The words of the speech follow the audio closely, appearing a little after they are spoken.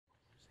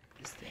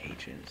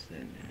instructions,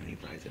 then he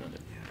writes it on the.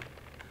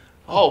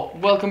 Oh,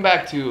 welcome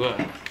back to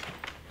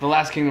the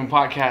Last Kingdom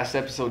podcast,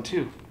 episode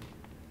 2.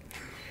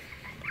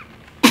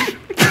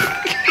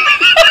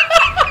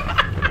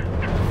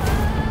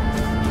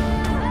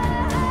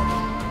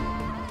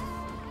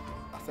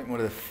 One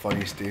of the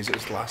funniest days it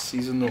was last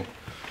season though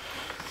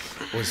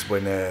was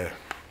when we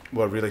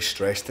were really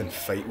stressed in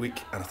fight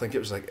week, and I think it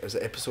was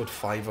episode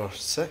 5 or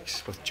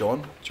 6 with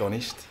John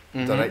East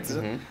directed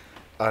it,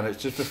 and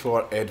it's just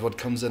before Edward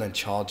comes in and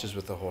charges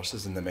with the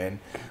horses and the men,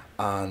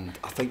 and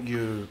I think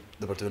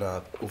they were doing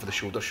a over the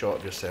shoulder shot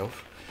of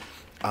yourself,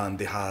 and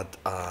they had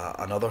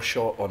another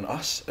shot on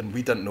us, and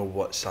we didn't know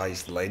what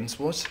size the lens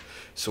was,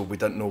 so we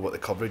didn't know what the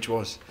coverage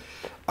was,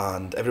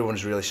 and everyone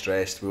was really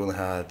stressed. We only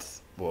had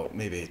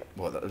it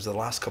was the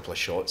last couple of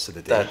shots of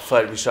the day. That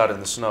fight we shot in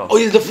the snow. Oh,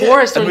 yeah, the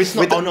forest and or the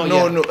snow?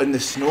 No, in the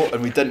snow,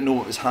 and we didn't know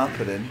what was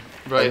happening.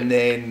 Right. And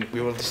then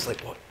we were just like,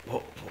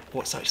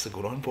 what's actually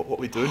going on? What are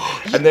we doing?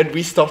 And then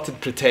we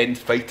started pretend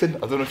fighting. I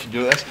don't know if you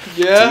knew this.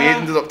 Yeah. So we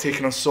ended up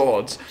taking our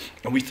swords,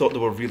 and we thought they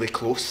were really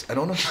close in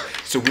on us.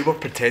 So we were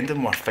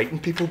pretending we were fighting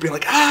people, being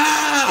like,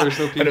 ah! There's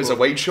no people. And it was a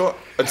wide shot,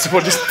 and so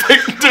we're just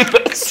doing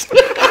this.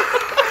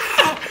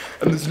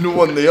 And there's no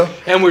one there.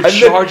 And we're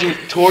charging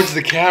towards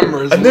the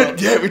cameras. And then,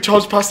 we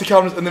charged past the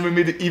cameras, and then we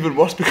made it even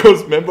worse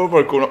because, remember, we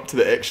were going up to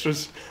the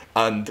extras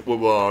and we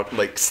were,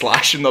 like,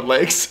 slashing their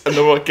legs, and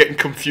they were getting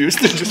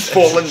confused and just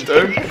falling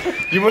down.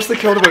 You must have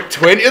killed about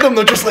 20 of them.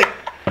 They're just like,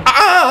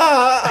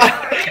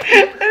 ah!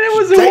 And it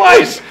was a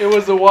wide. It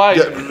was a wide.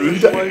 Yeah,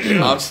 ruined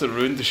it.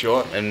 Absolutely ruined the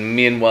shot. And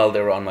meanwhile,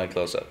 they were on my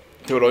close-up.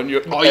 They were on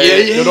your. Oh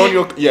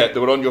yeah. They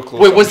were on your close-up.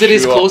 Wait, was it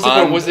his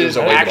close-up or was it his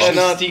a wide action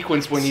shot.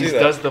 sequence when he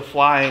does the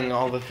flying,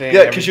 all the thing?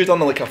 Yeah, because you'd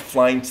done like a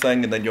flying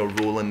thing, and then you're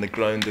rolling the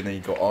ground, and then you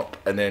got up,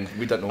 and then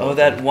we didn't know. Oh,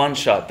 that one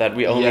shot that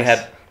we only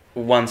had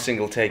one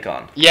single take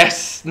on.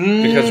 Yes,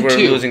 because we're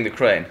losing the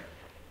crane.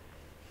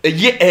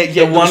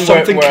 The one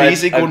something where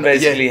crazy. I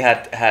basically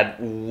had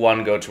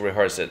one go to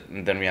rehearse it,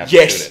 and then we had to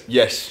shoot it.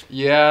 Yes.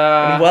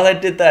 Yeah. And while I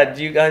did that,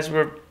 you guys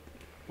were.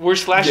 We're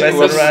slashing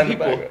invisible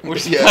people. We're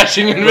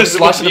slashing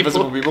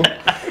invisible people.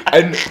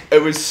 And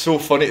it was so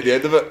funny at the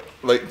end of it.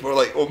 Like, we're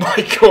like, oh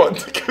my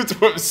god, because it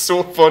was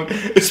so fun.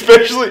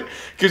 Especially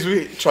because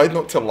we tried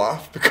not to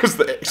laugh because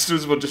the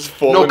extras were just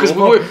falling over.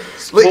 No,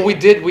 because what we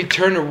did, we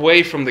turned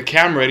away from the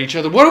camera at each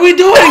other. What are we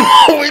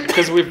doing?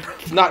 Because we're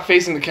not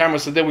facing the camera,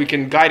 so then we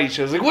can guide each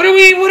other. Like, what are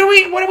we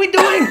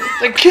doing?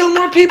 Like, kill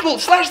more people,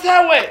 slash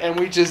that way. And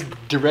we just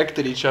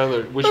directed each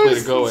other which way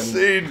to go.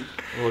 Insane. And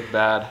it looked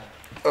bad.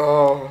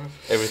 Oh,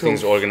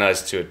 everything's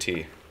organized to a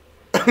T.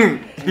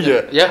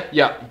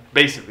 Yeah.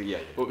 Basically, yeah.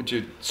 What would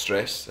you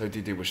stress? How do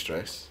you deal with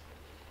stress?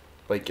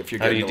 Like if you're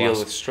how do getting you deal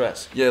with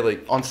stress? Yeah,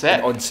 like on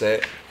set.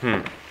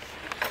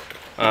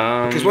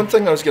 Because one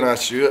thing I was going to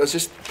ask you, I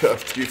just put a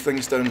few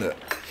things down that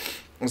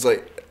I was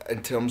like,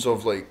 in terms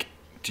of like,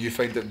 do you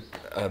find it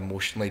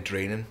emotionally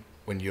draining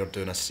when you're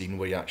doing a scene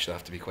where you actually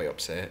have to be quite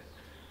upset?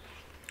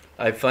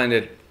 I find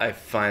it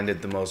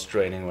the most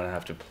draining when I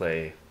have to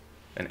play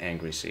an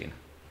angry scene.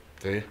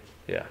 Do you?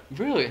 Yeah.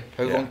 Really?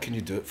 How long can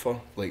you do it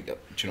for? Like, do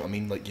you know what I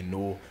mean? Like, do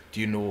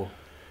you know,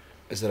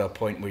 is there a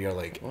point where you're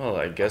like... Well,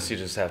 I guess you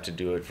just have to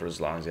do it for as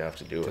long as you have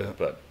to do it.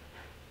 But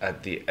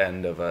at the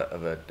end of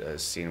a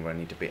scene where I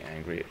need to be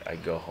angry, I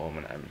go home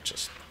and I'm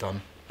just...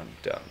 Done? I'm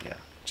done, yeah.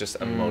 Just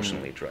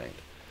emotionally drained.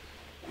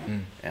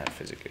 And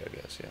physically, I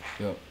guess,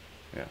 yeah.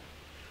 Yeah.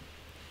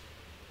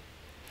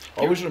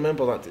 I always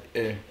remember that...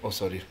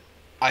 sorry.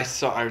 I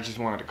just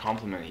wanted to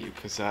compliment you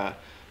because...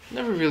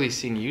 never really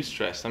seen you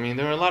stressed. I mean,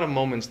 there are a lot of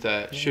moments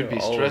that should be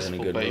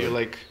stressful, but you're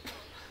like,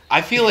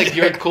 I feel like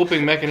your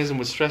coping mechanism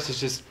with stress is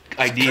just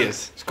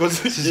ideas. Just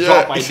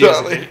drop ideas.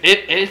 Exactly.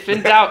 If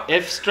in doubt,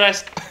 if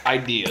stressed,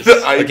 ideas.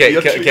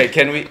 Okay,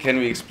 can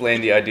we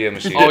explain the idea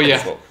machine? Oh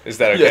yeah. Is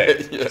that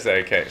okay? Yeah. Is that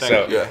okay?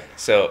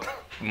 So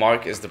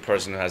Mark is the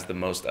person who has the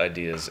most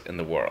ideas in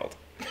the world,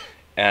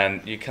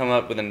 and you come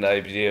up with an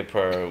idea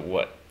per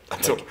what?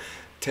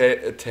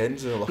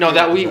 Tens or no,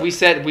 that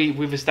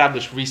we've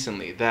established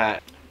recently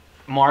that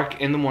Mark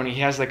in the morning he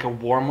has like a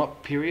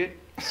warm-up period,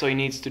 so he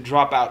needs to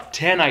drop out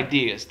 10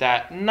 ideas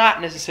that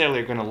not necessarily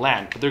are going to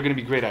land, but they're going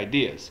to be great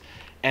ideas,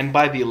 and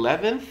by the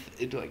 11th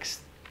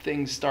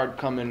things start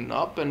coming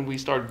up and we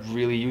start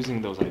really using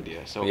those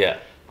ideas. So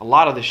a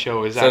lot of the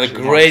show is actually... So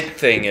the great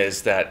thing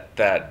is that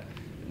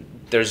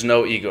there's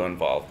no ego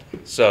involved.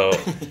 So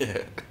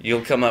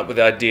you'll come up with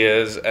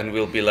ideas and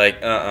we'll be like,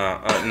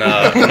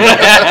 no.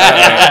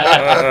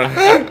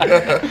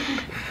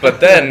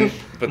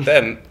 But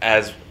then,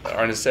 as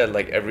Arnas said,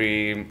 like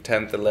every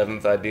 10th,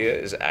 11th idea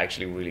is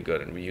actually really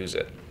good and we use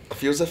it. I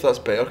feel as if that's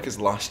better because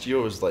last year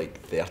was like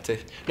 30.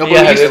 No,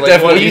 but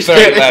definitely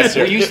 30 last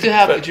year. We used to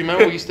have, do you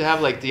remember we used to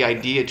have like the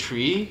idea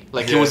tree?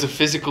 Like it was a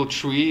physical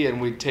tree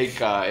and we'd take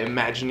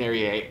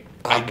imaginary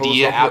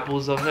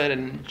apples of it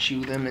and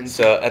chew them. And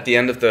so at the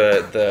end of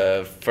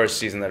the first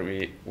season that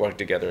we worked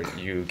together,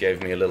 you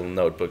gave me a little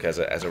notebook as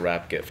a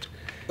rap gift.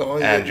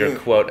 And your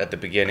quote at the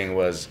beginning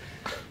was,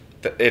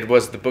 It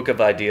was the book of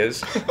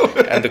ideas,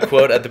 and the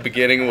quote at the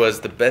beginning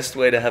was, "The best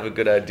way to have a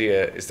good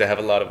idea is to have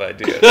a lot of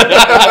ideas."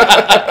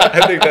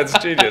 I think that's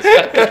genius.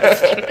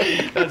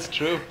 That's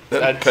true.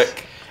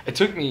 It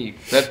took me.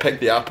 Then pick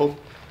the apple.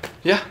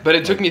 Yeah, but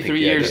it took me pick 3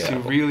 the years idea to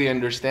apple. really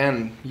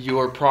understand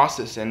your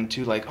process and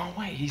to like, oh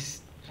wait,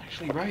 he's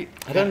actually right.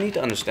 I don't need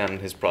to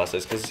understand his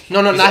process because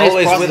No, he's not his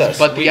always with process,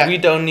 us. but we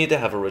don't need to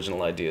have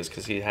original ideas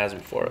because he has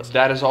them for us.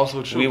 That is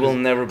also true. We will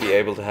never be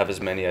able to have as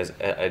many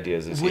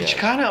ideas as he Which has.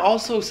 kind of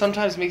also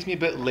sometimes makes me a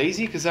bit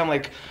lazy because I'm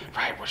like,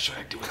 right, what should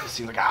I do with this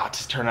scene? Like, I'll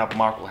just turn up.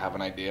 Mark will have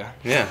an idea.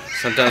 Yeah,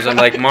 sometimes I'm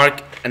like,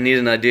 Mark, I need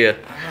an idea.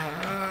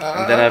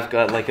 And then I've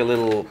got like a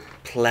little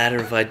platter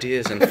of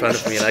ideas in front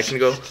of me and I can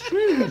go,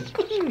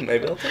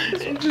 maybe I'll take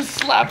this He one. just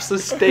slaps the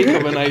steak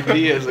of an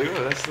idea. It's like,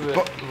 oh, that's a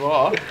bit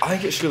raw. I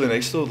think it's really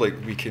nice though. Like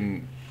we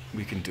can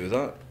do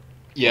that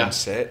Yeah. on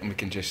set, and we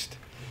can just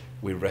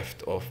we'll riff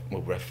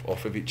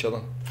off of each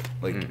other.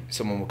 Like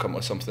someone will come up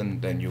with something,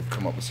 then you'll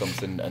come up with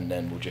something, and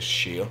then we'll just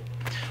share.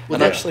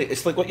 And actually,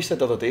 it's like what you said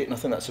the other day, and I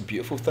think that's a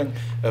beautiful thing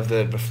of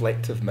the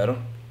reflective mirror.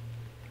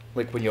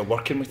 Like when you're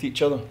working with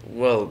each other.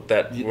 Well,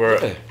 that we're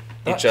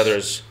each that's-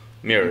 other's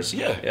mirrors.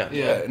 Yeah.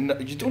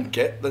 And you don't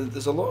get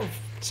there's a lot of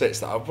sets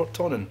that I've worked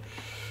on, and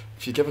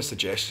if you give a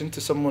suggestion to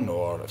someone,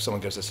 or if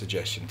someone gives a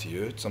suggestion to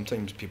you,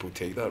 sometimes people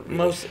take that. Really.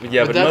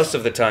 But most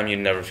of the time you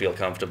never feel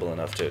comfortable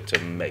enough to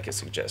make a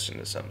suggestion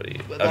to somebody.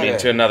 But I mean, that-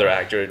 to another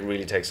actor, it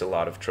really takes a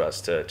lot of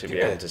trust to be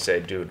Yeah. able to say,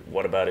 dude,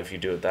 what about if you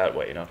do it that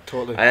way? You know.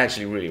 Totally. I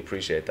actually really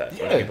appreciate that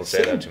when Yeah, people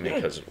say that to same, me yeah.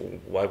 because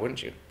why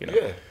wouldn't you? You know.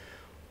 Yeah.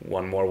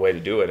 One more way to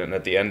do it, and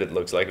at the end it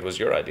looks like it was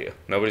your idea.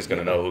 Nobody's going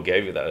to know who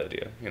gave you that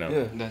idea. You know.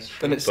 Yeah. That's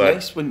true. And it's But-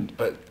 nice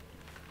but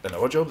in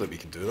our job that we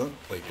can do that.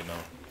 Like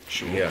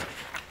sure. Yeah.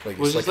 Like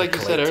Well, it's just a like you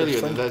said collective earlier,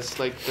 thing. that's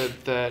like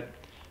that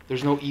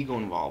there's no ego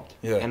involved.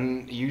 Yeah.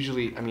 And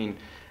usually, I mean,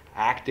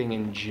 acting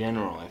in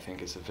general, I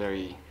think it's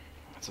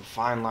a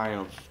fine line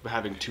of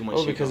having too much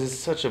Oh, ego. because it's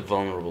such a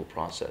vulnerable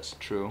process,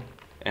 True.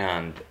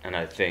 and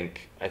I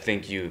think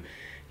you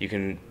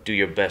can do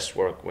your best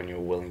work when you're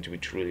willing to be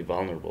truly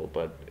vulnerable,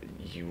 but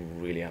you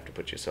really have to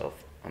put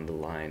yourself on the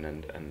line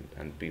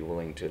and be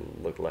willing to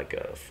look like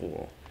a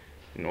fool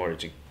in order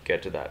to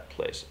get to that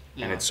place.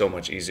 And Yeah. it's so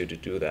much easier to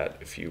do that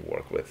if you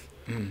work with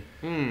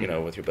Hmm.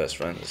 with your best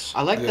friends.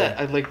 I like Yeah. that.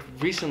 I like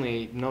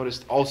recently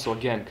noticed also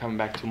again coming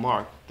back to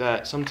Mark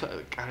that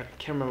sometimes I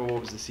can't remember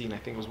what was the scene. I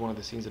think it was one of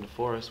the scenes in the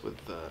forest with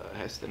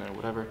Heston or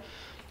whatever.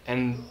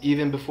 And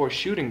even before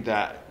shooting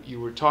that, you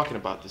were talking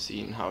about the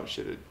scene,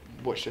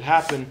 what should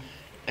happen,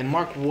 and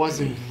Mark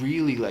wasn't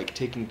really like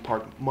taking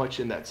part much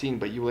in that scene.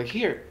 But you were like,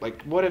 here,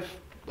 like, what if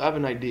I have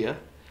an idea?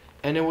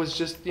 And it was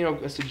just,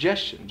 a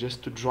suggestion,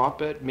 just to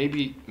drop it.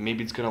 Maybe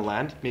it's gonna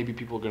land. Maybe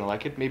people are gonna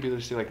like it. Maybe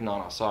they'll say like,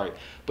 no, sorry.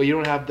 But you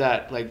don't have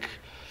that like.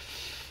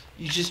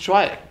 You just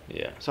try it.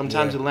 Yeah.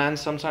 Sometimes Yeah. it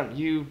lands. Sometimes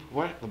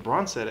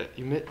LeBron said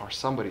it. Or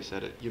somebody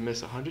said it. You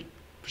miss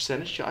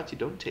 100% of shots you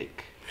don't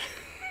take.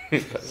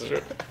 That's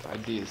true.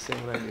 Ideas,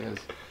 same ideas.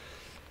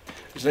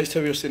 It's nice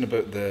how you were saying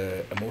about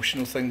the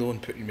emotional thing though,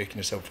 and making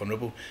yourself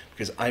vulnerable,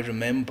 because I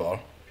remember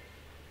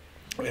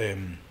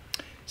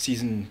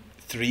season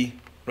 3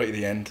 right at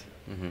the end,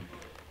 Mm-hmm.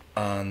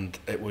 and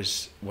it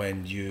was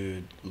when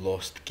you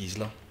lost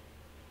Gisela.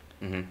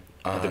 Mm-hmm.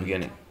 At the And-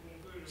 beginning,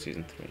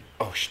 season 3.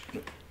 Oh,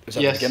 was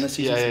that Yes, the beginning of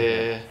season yeah, 3?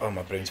 yeah, yeah. Oh,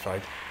 my brain's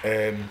fried.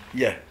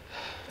 Yeah,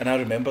 and I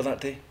remember that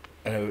day,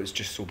 and it was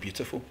just so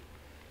beautiful,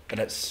 and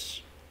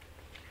it's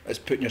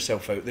putting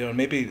yourself out there, and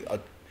maybe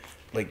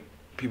like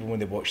people when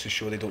they watch the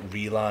show they don't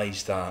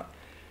realise that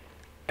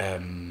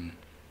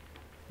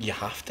you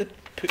have to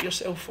put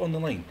yourself on the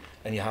line,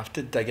 and you have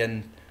to dig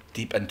in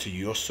deep into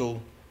your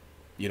soul,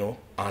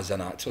 as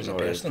an actor, as In a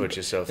order to person. put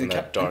yourself And in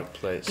that dark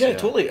place. Yeah,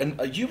 totally. And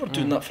you were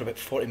doing that for about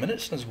 40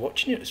 minutes, and I was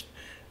watching it,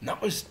 and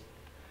that was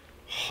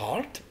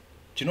hard.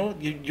 Do you know?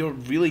 You're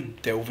really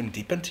delving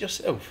deep into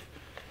yourself.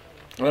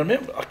 And I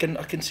remember, I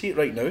can see it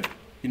right now.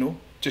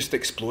 Just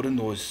exploring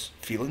those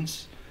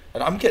feelings.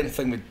 And I'm getting a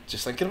thing with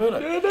just thinking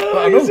about it. Yeah, But no,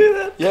 I can see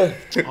that. Yeah,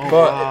 Oh,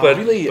 but wow.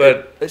 really,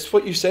 But- it's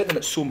what you said, and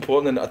it's so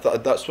important.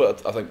 And that's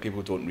what I think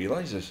people don't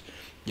realise is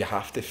you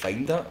have to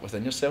find that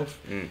within yourself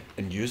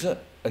and use it.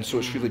 And so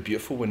it's really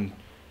beautiful when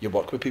you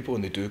work with people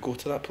and they do go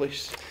to that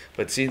place.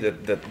 But see,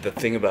 the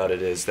thing about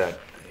it is that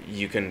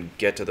you can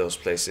get to those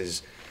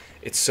places.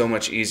 It's so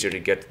much easier to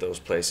get to those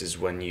places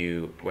when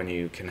you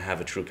can have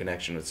a true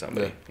connection with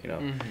somebody,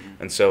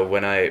 And so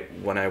when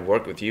I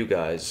work with you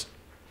guys,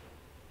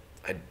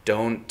 I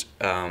don't.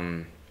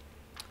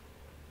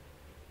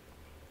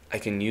 I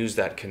can use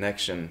that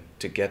connection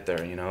to get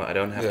there. I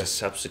don't have to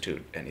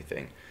substitute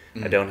anything.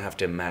 I don't have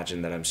to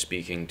imagine that I'm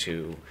speaking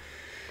to,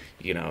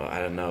 I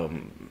don't know,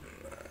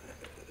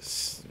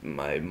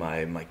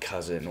 my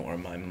cousin or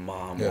my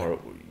mom or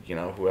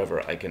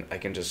whoever. I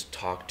can just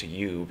talk to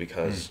you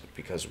because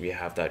we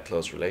have that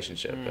close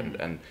relationship,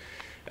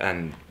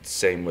 and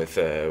same with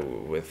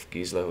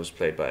Gisela, who's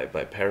played by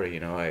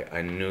Perry.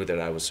 I knew that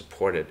I was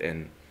supported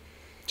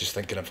Just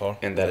thinking of her.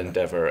 in that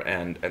endeavor,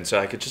 and so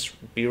I could just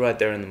be right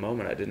there in the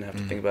moment. I didn't have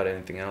to think about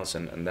anything else,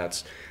 and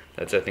that's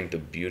I think the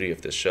beauty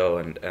of this show.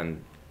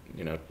 And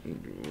you know,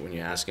 when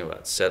you're asking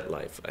about set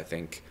life, I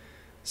think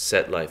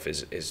set life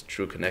is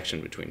true connection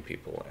between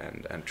people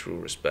and true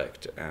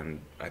respect,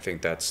 and I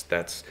think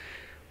that's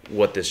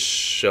what this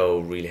show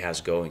really has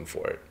going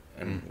for it,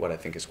 and what I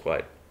think is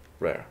quite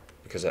rare,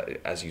 because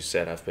as you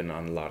said, I've been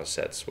on a lot of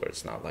sets where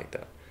it's not like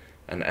that.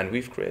 And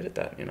we've created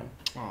that, you know,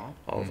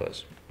 all of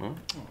us. Huh?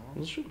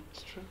 It's true.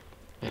 It's true.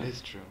 It is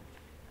true.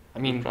 I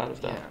mean, I'm proud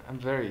of that. Yeah, I'm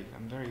very,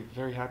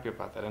 very happy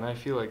about that. And I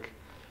feel like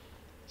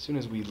as soon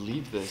as we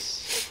leave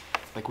this,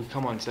 like we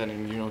come on set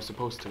and you know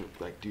supposed to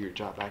like do your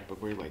job back,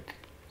 but we're like,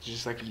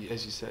 just like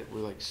as you said, we're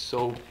like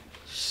so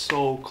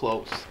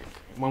close. Like,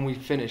 when we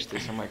finish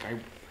this, I'm like,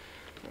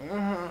 where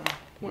are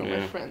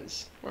my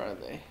friends? Where are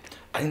they?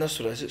 I think that's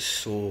what it is. It's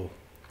so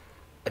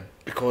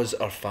because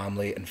our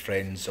family and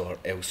friends are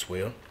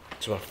elsewhere.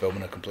 So we're filming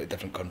in a completely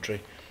different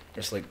country.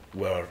 It's like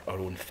we're our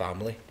own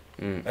family,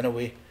 in a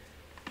way.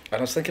 And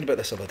I was thinking about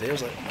this the other day. I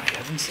was like, oh my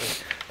heavens,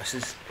 like, this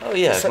is... Oh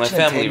yeah, if my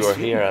family were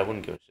here, I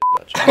wouldn't give a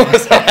shit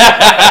about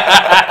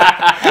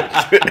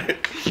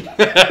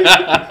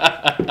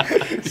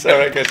you.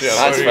 Sorry, I cut you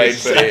off.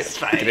 That's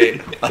fine.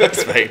 Great.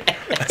 That's fine.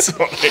 That's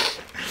alright.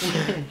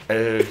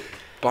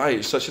 But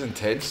it's such an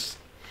intense,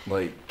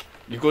 like,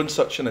 you go on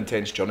such an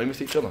intense journey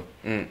with each other.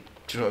 Do you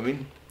know what I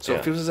mean? So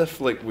it feels as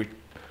if like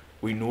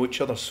we know each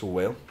other so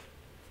well.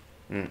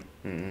 And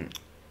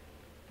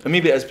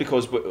maybe it is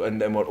because and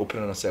then we're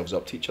opening ourselves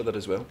up to each other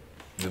as well,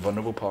 the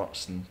vulnerable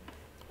parts and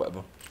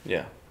whatever.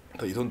 Yeah.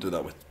 But you don't do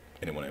that with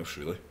anyone else,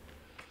 really.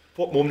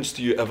 What moments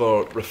do you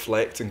ever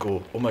reflect and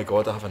go, oh my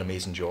god, I have an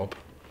amazing job?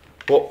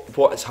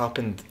 What has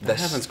happened this... That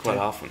happens quite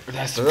often.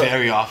 That's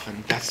very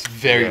often. That's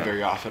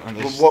very often. On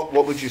this. What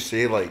would you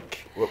say,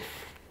 like,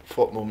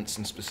 what moments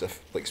in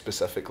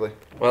specifically?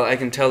 Well, I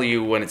can tell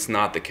you when it's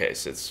not the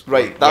case. It's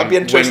right. That'd be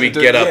interesting. When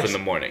we get up in the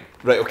morning.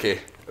 Right. Okay.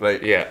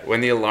 Right. Yeah. When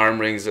the alarm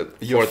rings at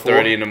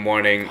 4:30 in the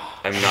morning,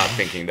 I'm not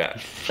thinking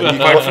that.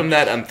 Apart from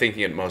that, I'm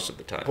thinking it most of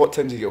the time. What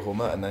time do you get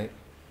home at night?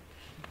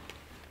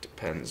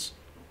 Depends.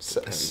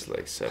 Depends.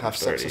 Like 7:30. Half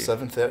 6 or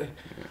 7:30.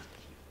 Yeah.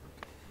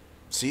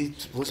 See,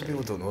 lots of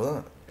people don't know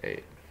that.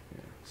 8.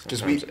 Because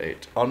Sometimes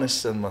 8.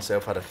 Arnas and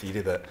myself had a theory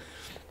that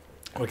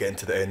we're getting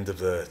to the end of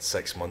the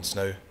 6 months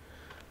now.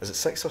 Is it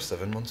 6 or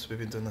 7 months we've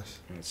been doing this?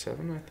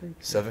 7, I think.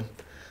 7,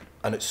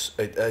 and it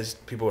is.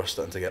 People are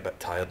starting to get a bit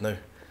tired now,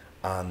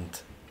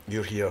 and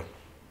you're here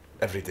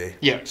every day.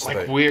 Yeah,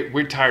 like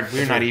we're tired.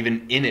 We're not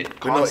even in it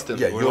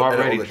constantly. We're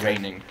already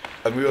draining.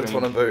 And we were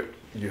talking about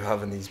you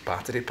having these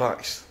battery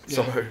packs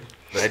somehow.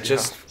 I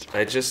just.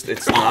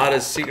 It's not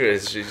a secret.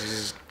 It's you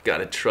just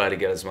gotta try to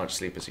get as much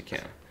sleep as you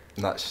can.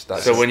 And that's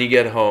so when you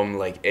get home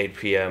like 8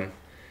 p.m.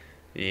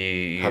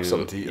 You have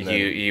something to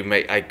eat. You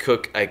make. I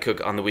cook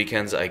on the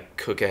weekends. I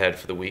cook ahead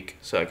for the week,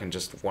 so I can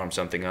just warm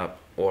something up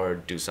or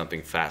do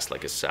something fast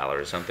like a salad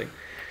or something.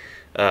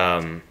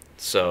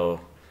 So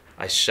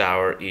I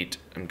shower, eat,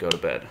 and go to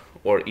bed,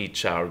 or eat,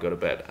 shower, go to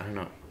bed. I don't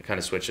know. I kind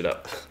of switch it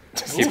up.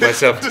 To keep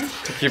myself.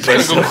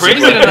 Go crazy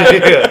tonight.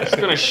 Just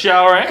gonna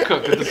shower and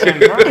cook at the same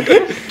time.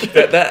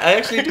 that I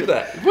actually do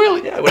that.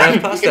 Really? Yeah. When I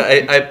have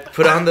pasta, I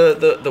put on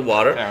the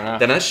water,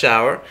 then I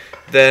shower,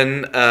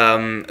 then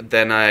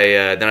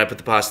I put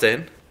the pasta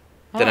in,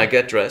 then I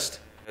get dressed,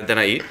 then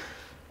I eat.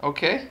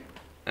 Okay.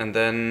 And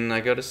then I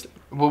go to sleep.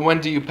 Well, when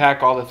do you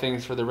pack all the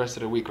things for the rest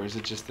of the week, or is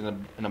it just in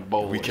a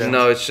bowl? Weekend?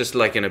 No, it's just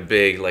like in a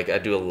big. Like I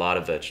do a lot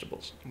of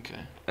vegetables. Okay.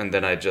 And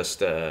then I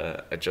just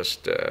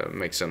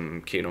make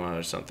some quinoa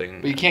or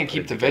something. But you can't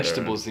keep the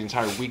vegetables the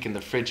entire week in the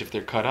fridge if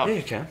they're cut up. Yeah,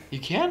 you can. You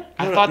can?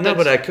 No,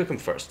 but I cook them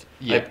first.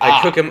 Yeah.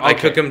 I cook them. Okay, I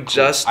cook them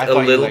just a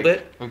little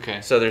bit.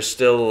 Okay. So they're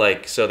still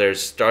they're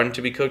starting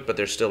to be cooked, but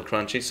they're still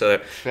crunchy. So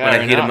Fair when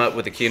I heat them enough. up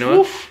with the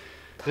quinoa,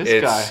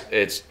 This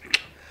guy.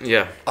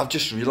 Yeah. I've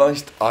just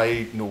realised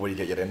I know where you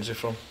get your energy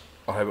from,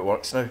 or how it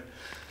works now.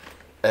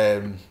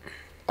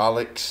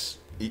 Alex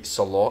eats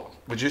a lot.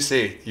 Would you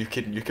say you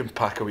can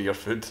pack away your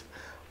food?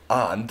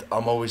 And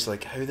I'm always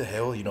like, how the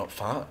hell are you not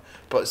fat?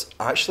 But it's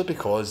actually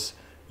because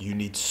you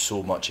need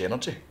so much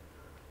energy.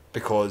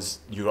 Because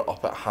you're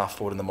up at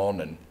 4:30 in the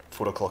morning,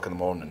 4 o'clock in the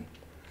morning,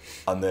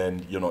 and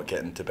then you're not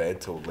getting to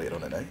bed till later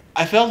on at night.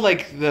 I felt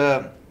like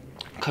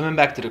coming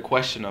back to the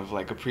question of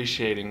like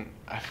appreciating,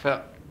 I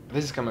felt,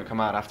 this is gonna come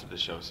out after the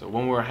show, so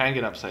when we were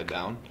hanging upside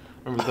down,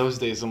 remember those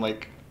days, I'm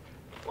like,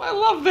 well, I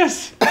love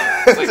this.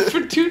 Like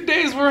for 2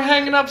 days we're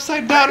hanging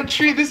upside down a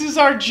tree, this is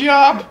our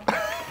job.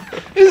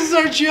 This is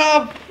our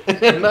job.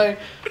 And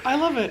I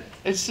love it.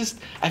 It's just,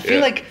 I feel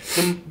like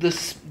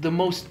the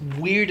most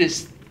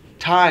weirdest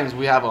times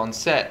we have on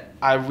set,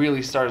 I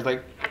really started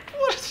like,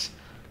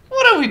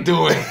 what are we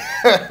doing?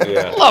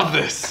 I love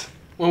this.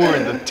 When we're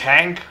in the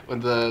tank,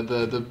 with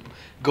the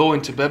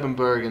going to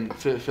Bebenberg and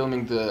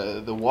filming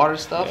the water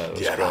stuff.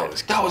 Yeah,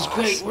 that was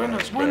great.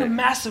 We're in a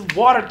massive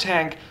water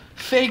tank,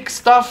 fake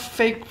stuff,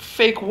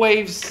 fake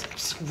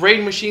waves,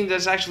 rain machine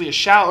that's actually a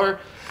shower.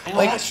 And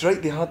that's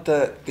right. They had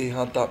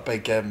that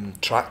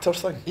big tractor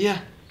thing. Yeah.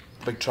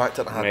 big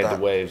tractor that had Made that.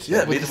 the waves. Yeah,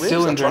 With made the the waves.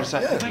 cylinder that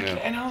truck, inside. yeah. Like,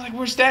 Yeah. and I was like,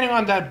 we're standing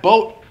on that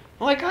boat.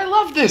 I'm like, I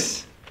love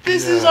this.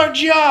 This is Yeah. our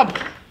job.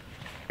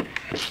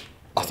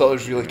 I thought it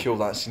was really cool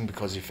that scene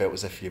because you felt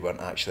as if you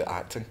weren't actually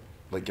acting.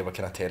 Like you were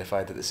kind of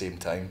terrified at the same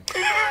time. Do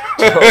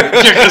you know what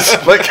I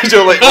mean? Like, cause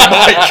you're like, oh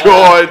my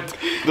god,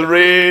 the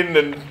rain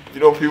and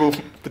people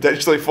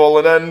potentially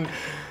falling in.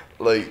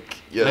 Like,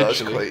 yeah,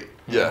 Literally.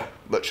 that's quite.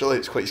 Literally,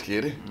 it's quite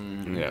scary.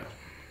 Yeah.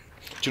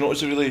 Do you know what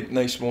was a really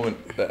nice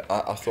moment that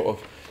I thought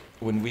of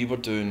when we were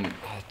doing?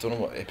 I don't know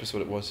what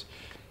episode it was.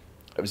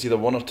 It was either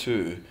 1 or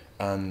 2,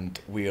 and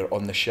we were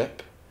on the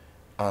ship,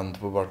 and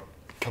we were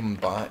coming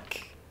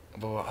back.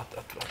 We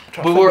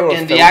were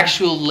in the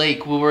actual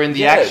lake. We were in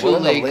the actual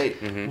lake,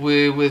 Mhm.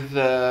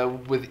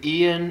 with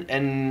Ian,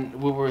 and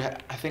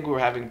I think we were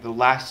having the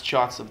last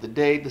shots of the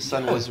day. The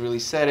sun Yeah. was really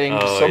setting. Oh,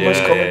 The sun was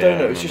yeah, coming yeah, down.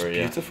 yeah, It was I just remember,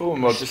 yeah. beautiful,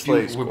 and we're just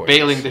like We're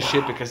bailing the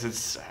ship because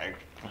it's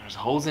there's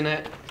holes in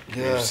it.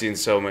 Yeah. We've seen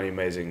so many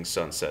amazing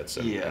sunsets,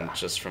 and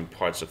just from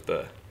parts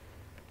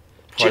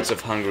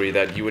of Hungary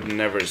that you would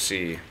never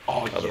see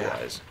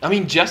otherwise. I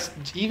mean, just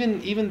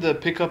even the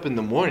pickup in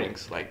the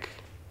mornings, like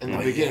in the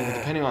beginning, yeah.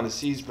 depending on the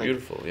season, like,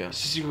 Beautiful, yeah.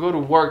 it's just you go to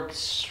work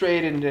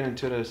straight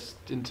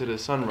into the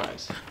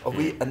sunrise. Oh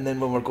wait, and then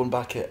when we're going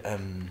back at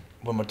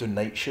when we're doing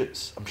night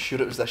shoots, I'm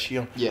sure it was this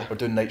year. Yeah. We're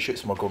doing night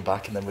shoots and we're going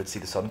back, and then we'd see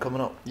the sun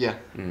coming up, Yeah.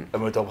 and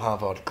we'd all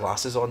have our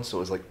glasses on, so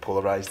it was like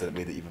polarized, and it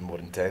made it even more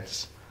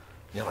intense.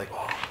 And you're like,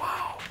 oh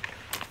wow.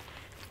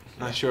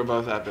 Not sure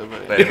about that, but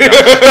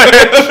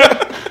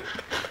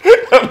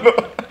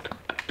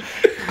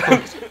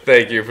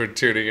Thank you for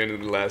tuning in to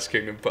the Last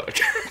Kingdom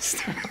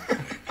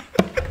podcast.